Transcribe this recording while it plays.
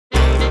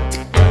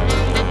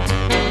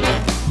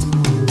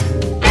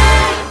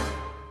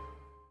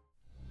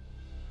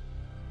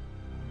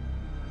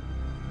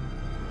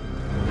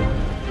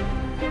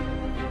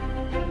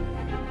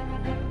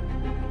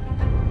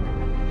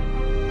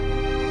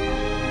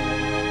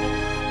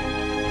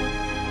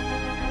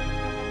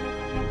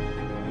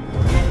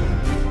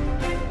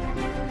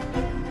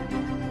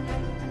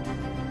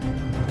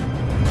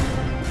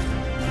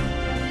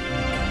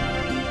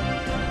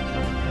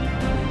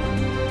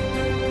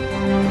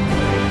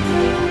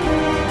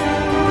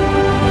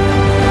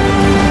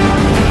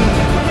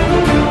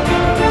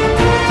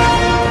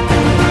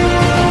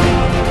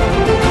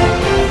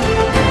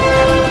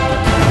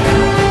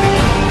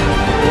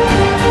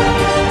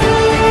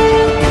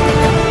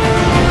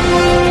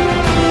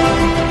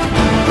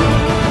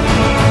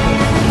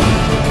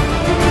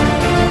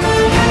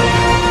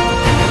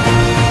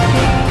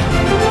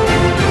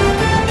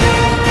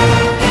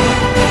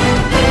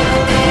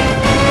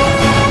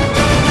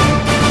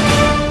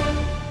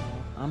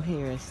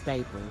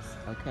Staples,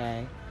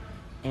 okay?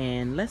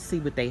 And let's see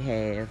what they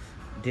have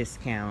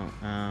discount.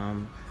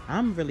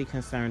 I'm really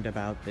concerned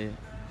about the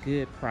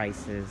good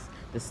prices,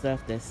 the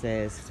stuff that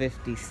says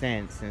 50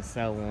 cents and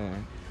so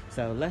on.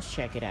 So let's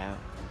check it out.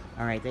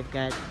 All right, they've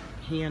got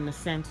here in the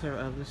center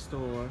of the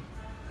store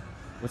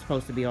what's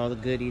supposed to be all the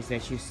goodies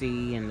that you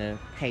see in the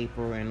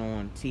paper and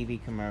on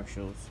TV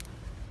commercials.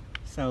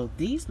 So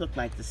these look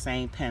like the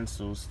same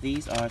pencils.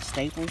 These are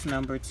Staples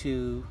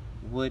 #2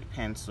 wood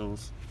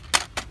pencils.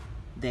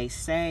 They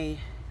say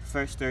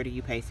first 30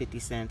 you pay 50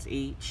 cents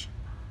each.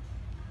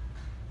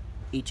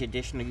 Each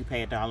additional you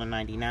pay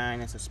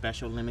 $1.99. It's a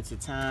special limited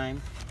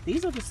time.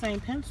 These are the same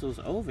pencils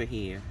over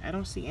here. I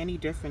don't see any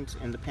difference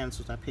in the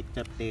pencils I picked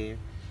up there.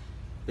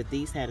 But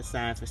these had a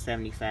sign for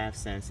 75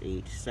 cents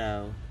each.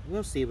 So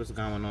we'll see what's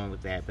going on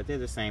with that. But they're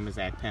the same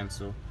exact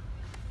pencil.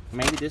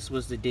 Maybe this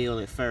was the deal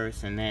at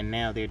first and then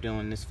now they're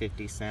doing this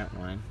 50-cent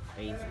one.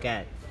 They've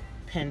got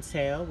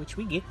Pentel, which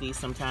we get these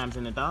sometimes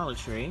in the Dollar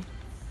Tree.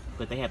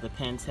 But they have the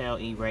Pentel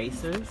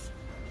erasers,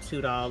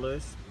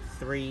 $2,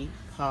 3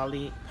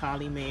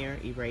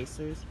 polymer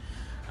erasers.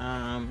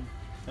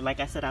 But like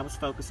I said, I was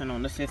focusing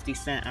on the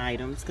 50-cent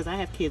items because I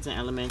have kids in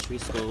elementary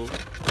school,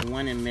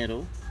 one in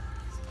middle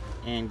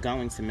and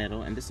going to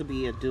middle. And this will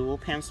be a dual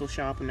pencil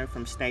sharpener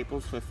from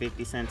Staples for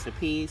 50 cents a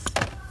piece.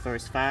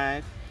 First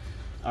 5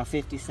 are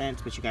 50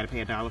 cents, but you got to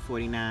pay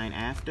 $1.49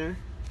 after.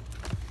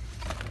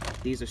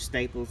 These are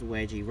Staples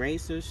wedge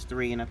erasers,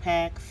 3 in a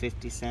pack,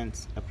 50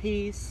 cents a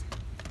piece.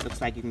 Looks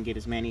like you can get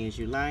as many as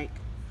you like.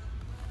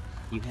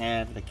 You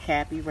have the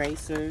cap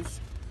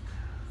erasers.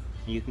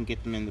 You can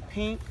get them in the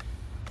pink,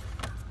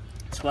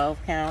 12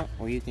 count,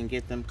 or you can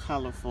get them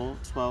colorful,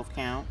 12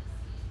 count.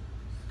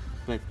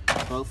 But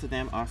both of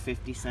them are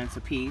 50 cents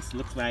a piece.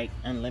 Looks like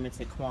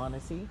unlimited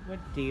quantity. What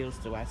deals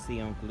do I see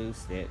on glue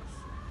sticks?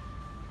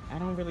 I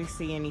don't really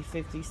see any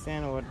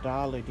 50-cent or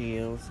 $1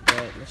 deals,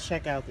 but let's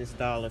check out this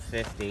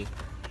 $1.50.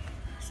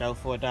 So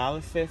for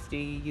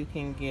 $1.50, you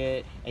can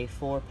get a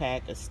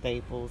 4-pack of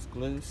Staples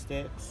glue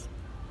sticks.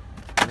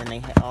 And then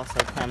they also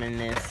come in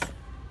this,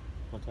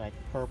 looks like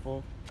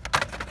purple.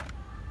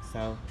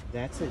 So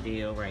that's a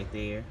deal right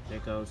there. There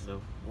goes the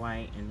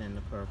white and then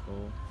the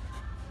purple.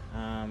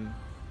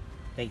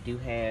 They do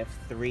have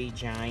 3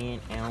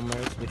 giant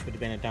Elmers, which would have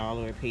been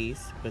 $1 a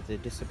piece, but the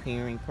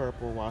disappearing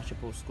purple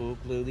washable school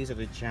glue, these are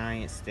the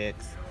giant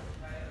sticks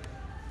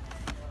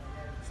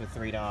for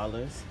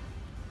 $3.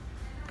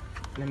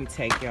 Let me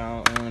take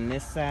y'all on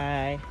this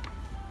side.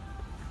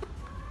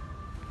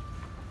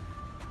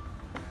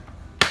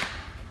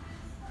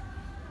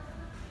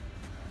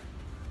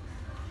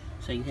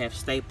 So you have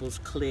Staples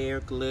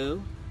clear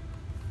glue,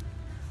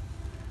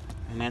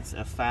 and that's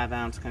a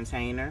 5-ounce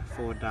container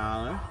for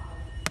 $1.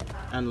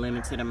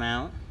 Unlimited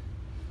amount.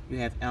 You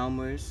have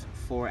Elmer's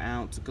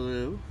 4-ounce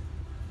glue,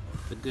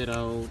 the good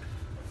old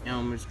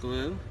Elmer's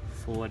glue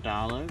for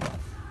 $1.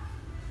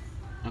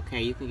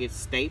 Okay, you can get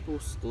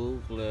Staples school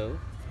glue,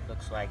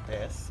 looks like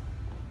this,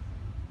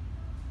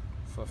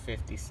 for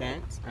 50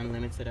 cents,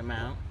 unlimited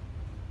amount,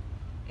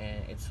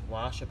 and it's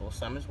washable.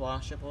 Some is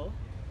washable,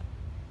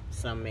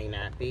 some may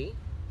not be.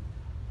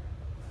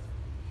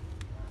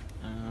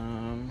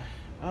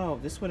 Oh,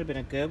 this would have been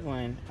a good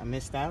one. I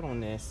missed out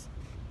on this.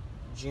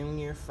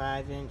 Junior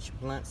 5-inch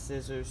blunt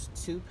scissors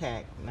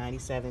 2-pack,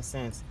 97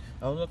 cents.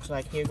 Oh, looks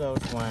like here goes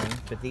one,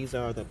 but these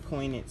are the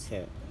pointed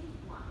tip.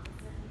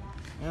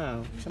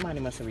 Oh, somebody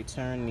must have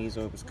returned these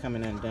or it was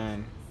coming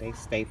undone. They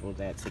stapled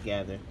that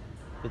together.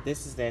 But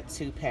this is that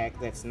 2-pack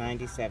that's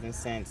 97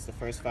 cents. The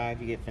first 5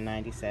 you get for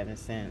 97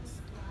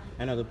 cents.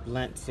 I know the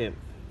blunt tip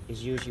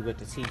is usually what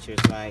the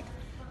teachers like,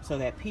 so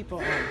that people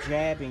aren't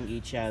jabbing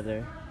each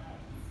other.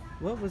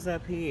 What was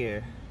up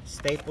here?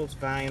 Staples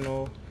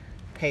vinyl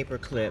paper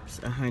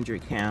clips,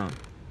 100 count.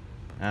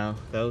 Oh,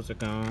 those are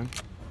gone.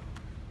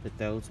 But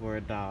those were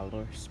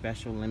 $1.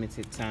 Special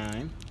limited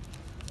time.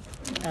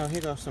 Oh,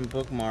 here goes some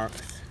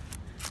bookmarks.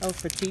 Oh,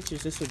 for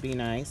teachers, this would be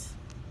nice.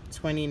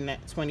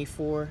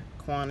 24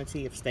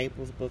 quantity of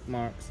Staples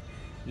bookmarks.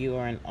 You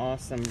are an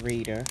awesome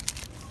reader.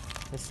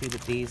 Let's see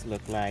what these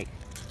look like.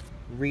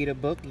 Read a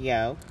book,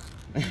 yo.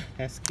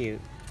 That's cute.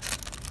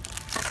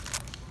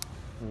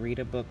 Read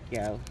a book,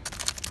 yo.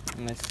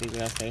 And let's see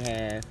what else they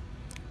have.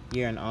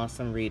 You're an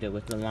awesome reader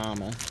with the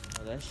llama.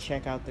 So let's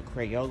check out the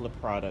Crayola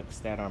products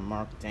that are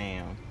marked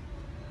down.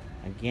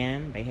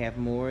 Again, they have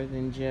more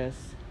than just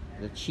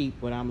the cheap,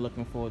 what I'm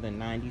looking for, the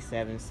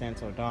 97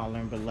 cents or $1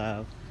 and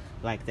below.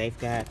 Like they've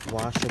got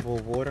washable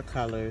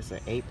watercolors,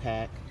 an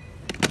 8-pack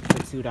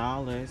for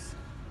 $2.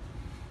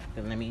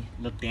 But let me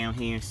look down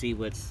here and see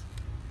what's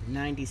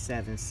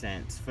 97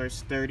 cents.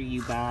 First 30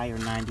 you buy are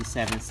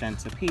 97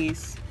 cents a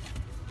piece.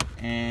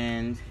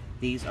 And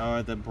these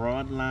are the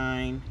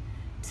Broadline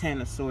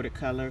 10 assorted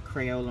color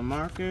Crayola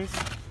markers.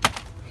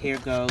 Here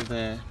go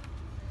the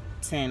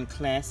 10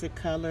 classic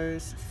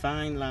colors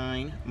fine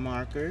line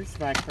markers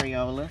by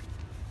Crayola.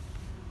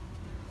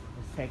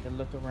 Let's take a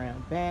look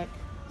around back,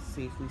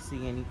 see if we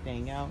see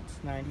anything else.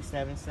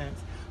 97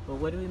 cents. But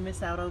what did we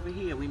miss out over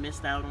here? We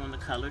missed out on the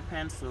colored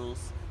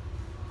pencils.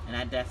 And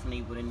I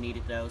definitely would have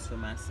needed those for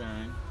my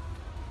son.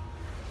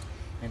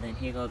 And then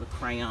here go the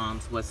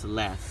crayons, what's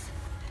left.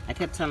 I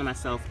kept telling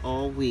myself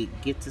all week,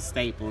 get to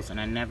Staples,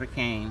 and I never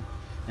came.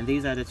 And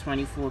these are the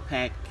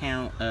 24-pack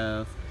count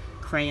of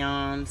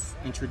crayons,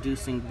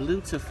 introducing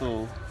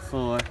Beautiful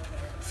for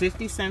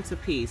 50 cents a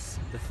piece.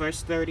 The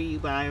first 30 you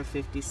buy are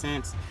 50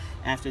 cents.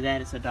 After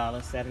that, it's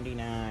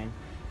 $1.79.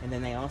 And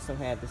then they also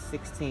have the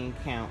 16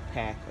 count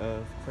pack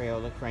of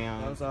Crayola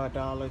crayons. Those are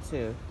 $1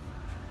 too.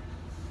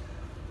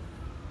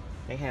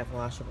 They have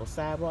washable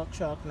sidewalk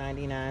chalk,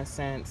 99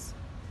 cents.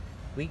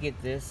 We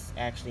get this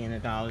actually in the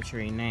Dollar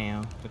Tree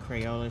now, the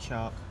Crayola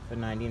chalk for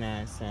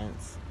 99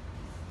 cents.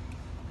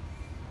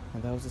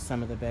 And those are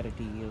some of the better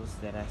deals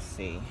that I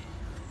see.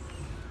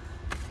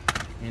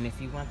 And if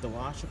you want the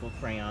washable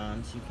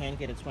crayons, you can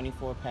get a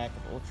 24-pack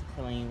of Ultra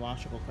Clean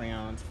washable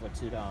crayons for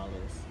 $2.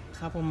 A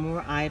couple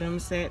more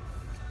items that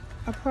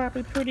are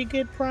probably pretty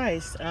good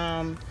price.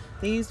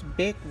 These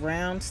big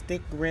round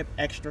stick grip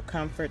extra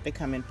comfort, they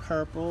come in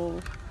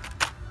purple.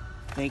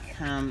 They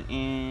come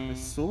in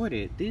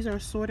assorted. These are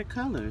assorted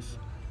colors.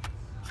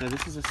 So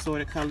this is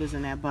assorted colors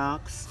in that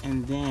box.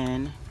 And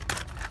then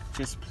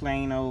just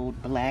plain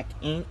old black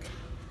ink.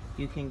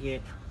 You can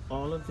get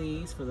all of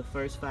these for the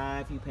first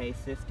 5. You pay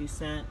 50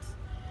 cents.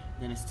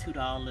 Then it's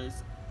 $2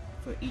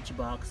 for each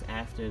box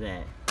after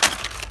that.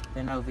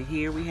 Then over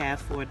here we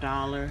have for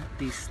 $1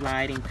 these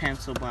sliding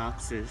pencil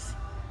boxes.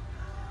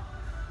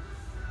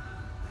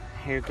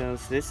 Here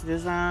goes this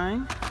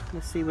design.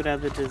 Let's see what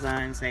other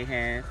designs they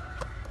have.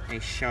 A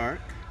shark.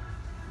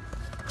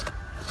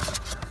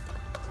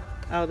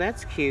 Oh,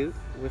 that's cute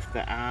with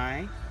the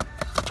eye.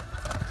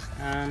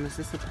 Is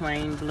this a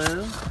plain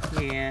blue?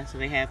 Yeah, so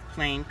they have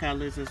plain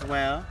colors as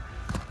well.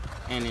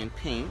 And in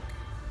pink.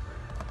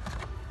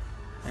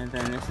 And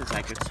then this is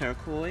like a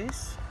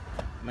turquoise.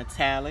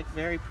 Metallic,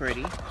 very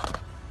pretty.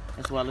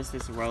 As well as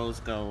this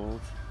rose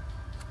gold.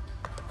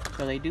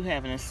 So they do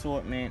have an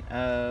assortment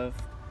of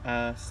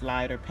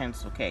slider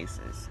pencil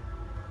cases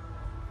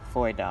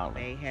for $1.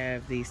 They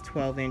have these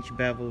 12-inch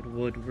beveled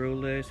wood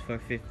rulers for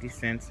 50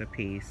 cents a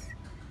piece.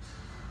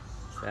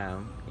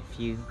 So if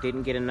you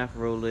didn't get enough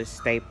rulers,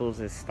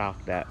 Staples is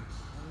stocked up.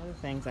 One of the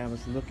things I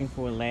was looking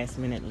for last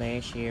minute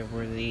last year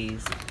were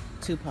these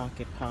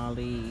 2-pocket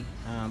poly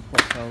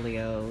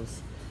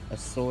portfolios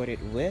assorted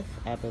with,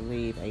 I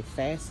believe, a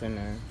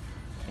fastener.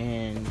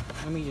 And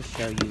let me just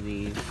show you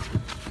these.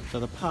 So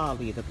the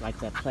poly, like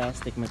that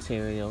plastic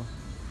material,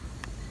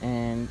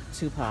 and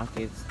 2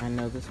 pockets. I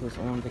know this was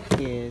on the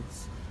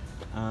kids'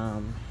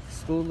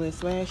 school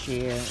list last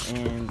year,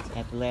 and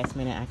at the last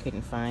minute I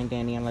couldn't find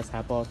any unless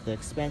I bought the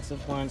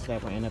expensive ones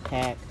that were in a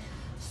pack.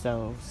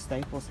 So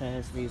Staples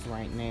has these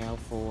right now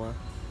for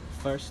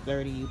first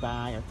 30 you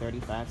buy are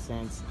 35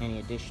 cents. Any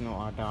additional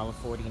are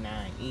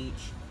 $1.49 each.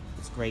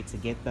 It's great to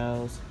get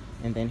those.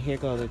 And then here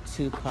go the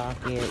 2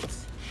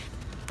 pockets.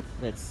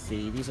 Let's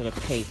see, these are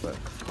the paper.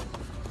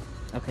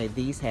 Okay,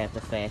 these have the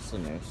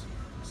fasteners.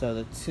 So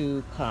the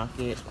 2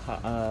 pocket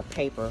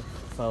paper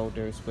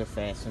folders with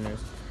fasteners.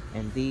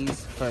 And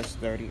these first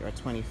 30 are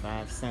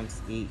 25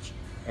 cents each.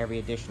 Every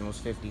additional is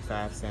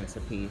 55 cents a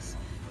piece.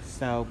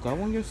 So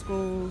go on your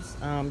schools,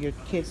 your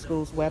kids'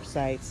 schools'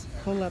 websites,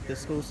 pull up the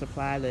school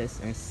supply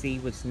list and see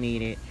what's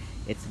needed.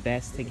 It's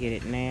best to get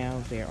it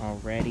now. They're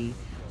already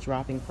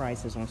dropping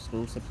prices on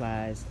school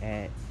supplies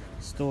at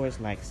stores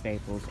like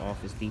Staples,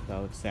 Office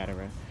Depot,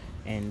 etc.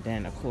 And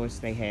then of course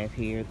they have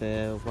here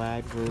the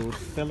wide ruled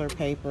filler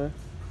paper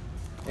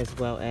as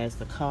well as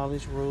the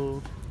college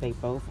ruled. They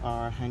both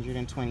are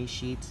 120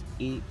 sheets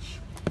each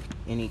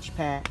in each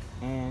pack,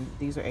 and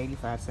these are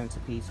 85 cents a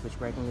piece, which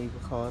regularly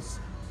would cost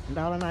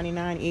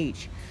 $1.99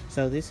 each.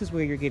 So this is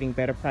where you're getting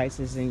better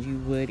prices than you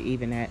would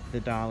even at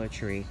the Dollar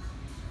Tree.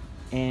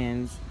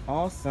 And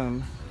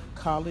awesome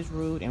college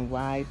ruled and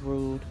wide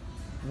ruled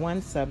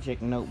 1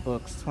 subject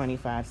notebooks,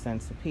 25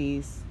 cents a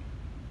piece.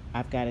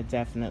 I've got to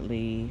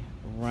definitely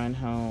run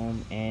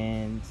home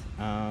and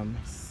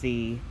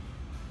see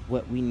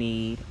what we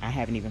need. I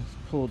haven't even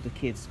pulled the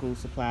kids' school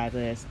supply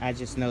list. I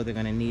just know they're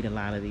going to need a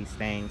lot of these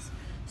things.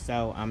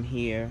 So I'm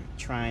here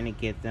trying to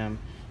get them.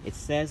 It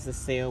says the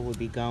sale will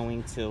be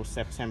going till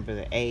September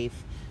the 8th,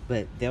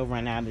 but they'll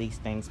run out of these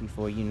things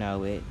before you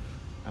know it.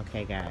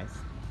 Okay, guys.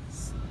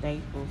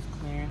 Staples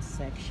clearance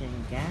section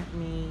got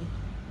me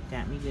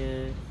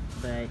good.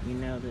 But you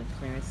know, the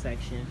clearance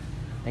section,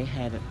 they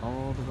have it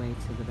all the way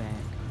to the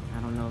back.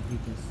 I don't know if you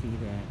can see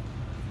that.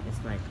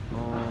 It's like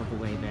all the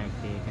way back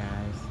there,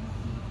 guys.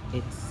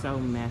 It's so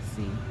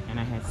messy, and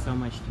I had so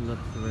much to look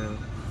through.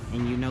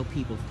 And you know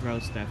people throw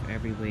stuff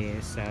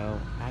everywhere, so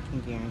I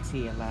can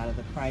guarantee a lot of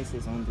the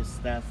prices on this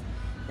stuff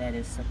that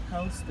is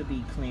supposed to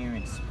be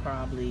clearance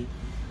probably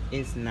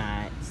is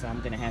not. So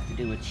I'm gonna have to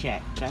do a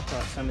check. But I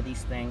thought some of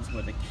these things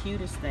were the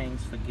cutest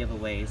things for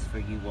giveaways for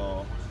you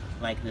all,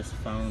 like this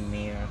phone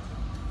mirror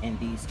and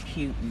these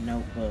cute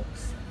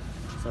notebooks.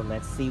 So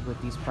let's see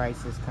what these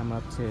prices come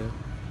up to.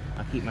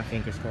 I'll keep my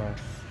fingers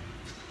crossed.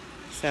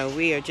 So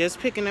we are just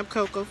picking up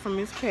Coco from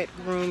his pet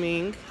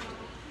grooming.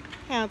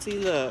 How's he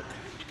look?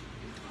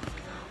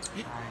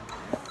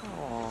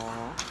 Aww.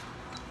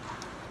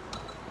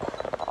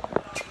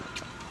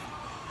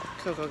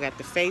 Coco got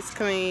the face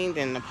cleaned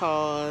and the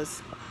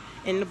paws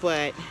and the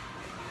butt.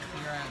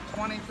 You're at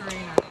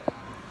 $23.99.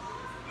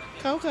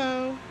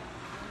 Coco,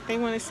 they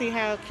want to see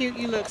how cute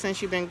you look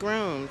since you've been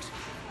groomed.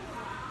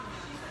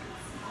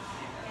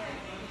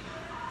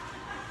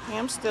 Yeah,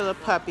 I'm still a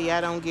puppy.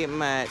 I don't get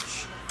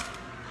much.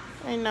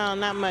 I know,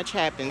 not much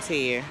happens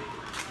here.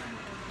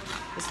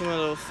 Just my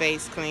little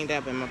face cleaned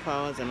up and my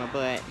paws and my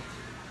butt.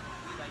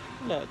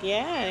 Look,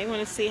 yeah, they want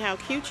to see how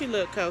cute you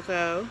look,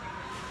 Coco.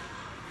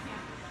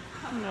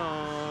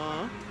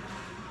 Aww.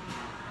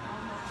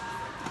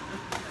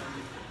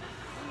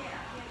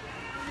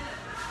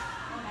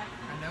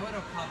 I know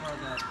it'll cover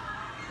the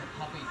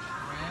puppy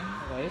trim.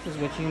 Well, this is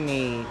what you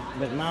need,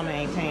 but Mama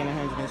ain't paying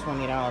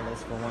 $120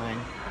 for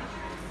one.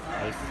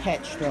 A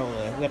pet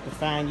stroller. We have to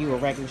find you a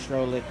regular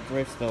stroller at the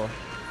thrift store.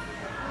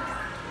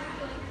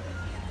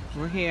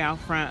 We're here out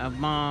front of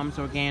Mom's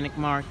Organic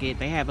Market.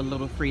 They have a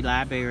little free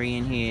library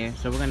in here.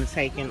 So we're going to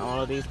take in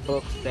all of these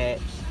books that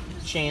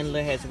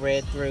Chandler has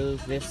read through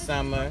this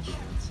summer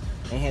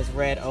and has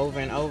read over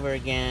and over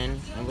again.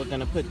 And we're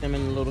going to put them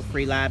in the little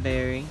free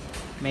library.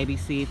 Maybe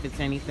see if it's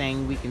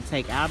anything we can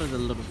take out of the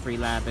little free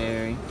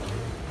library.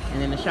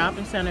 And then the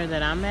shopping center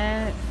that I'm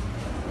at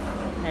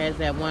has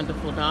that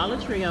wonderful Dollar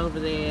Tree over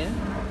there.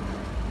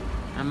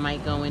 I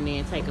might go in there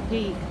and take a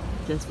peek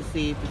just to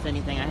see if there's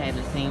anything I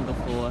haven't seen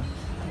before.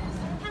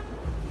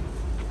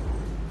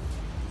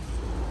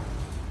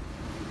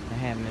 They're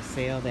having a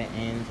sale that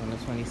ends on the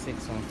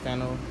 26th on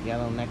fennel,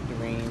 yellow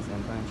nectarines,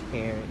 and bunch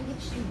carrot.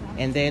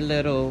 And their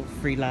little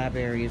free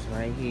library is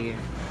right here.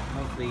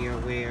 Hopefully you're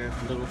aware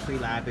of Little Free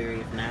Library.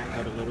 If not,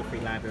 go to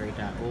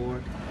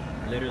littlefreelibrary.org.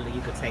 Literally,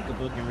 you could take a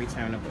book and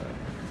return a book.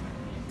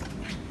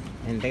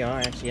 And they are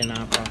actually a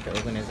non-profit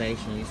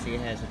organization. You see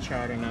it has a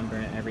charter number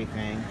and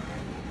everything.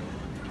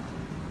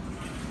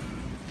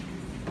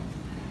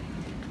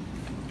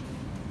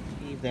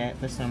 Leave that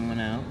for someone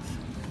else.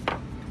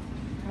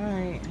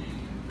 Alright.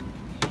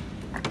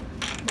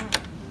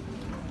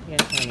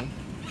 Yes, honey.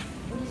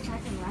 We'll just try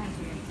some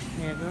raspberry.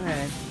 Yeah, go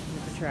ahead.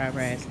 You can try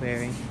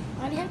raspberry. I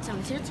already had some.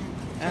 It's your turn.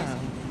 Oh.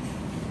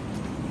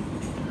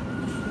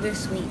 They're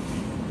sweet.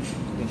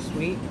 They're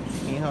sweet?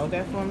 Can you hold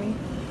that for me?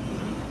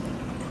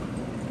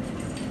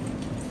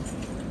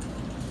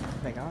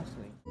 They are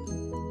sweet.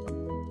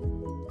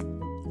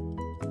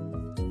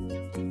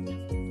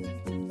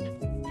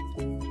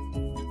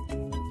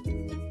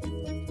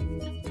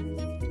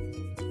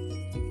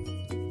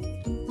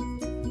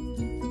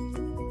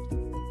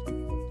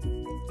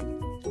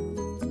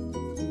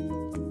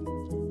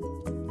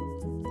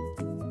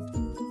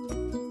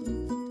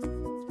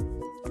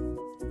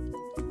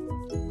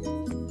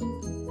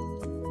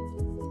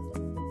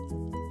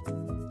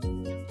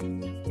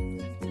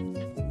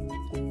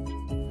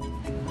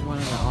 One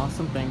of the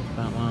awesome things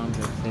about Mom's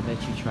is they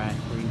let you try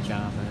free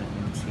Java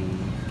and tea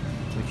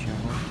with your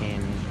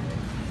organic.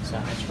 So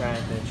I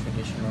tried the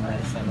traditional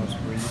medicinals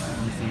brief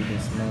easy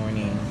this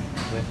morning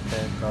with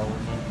the Golden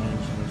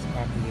Angels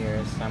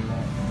Happier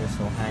Summer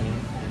Thistle Honey.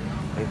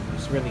 It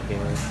was really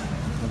good.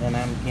 And then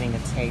I'm getting a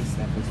taste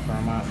of this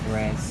Vermont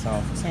Bread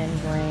Soft 10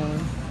 grain.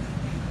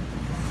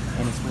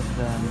 And it's with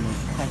the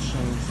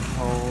McCutcheon's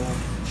Whole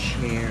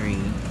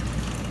Cherry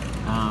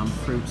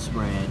fruit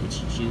spread. It's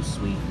juice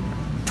sweetened.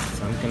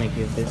 So I'm gonna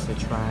give this a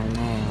try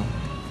now.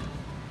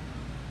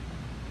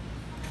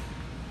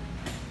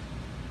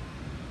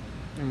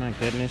 Oh my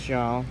goodness,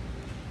 y'all.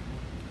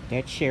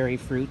 That cherry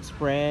fruit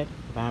spread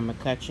by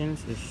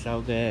McCutcheon's is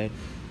so good.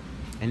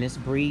 And this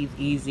Breathe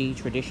Easy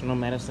traditional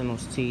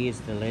medicinals tea is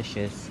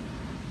delicious.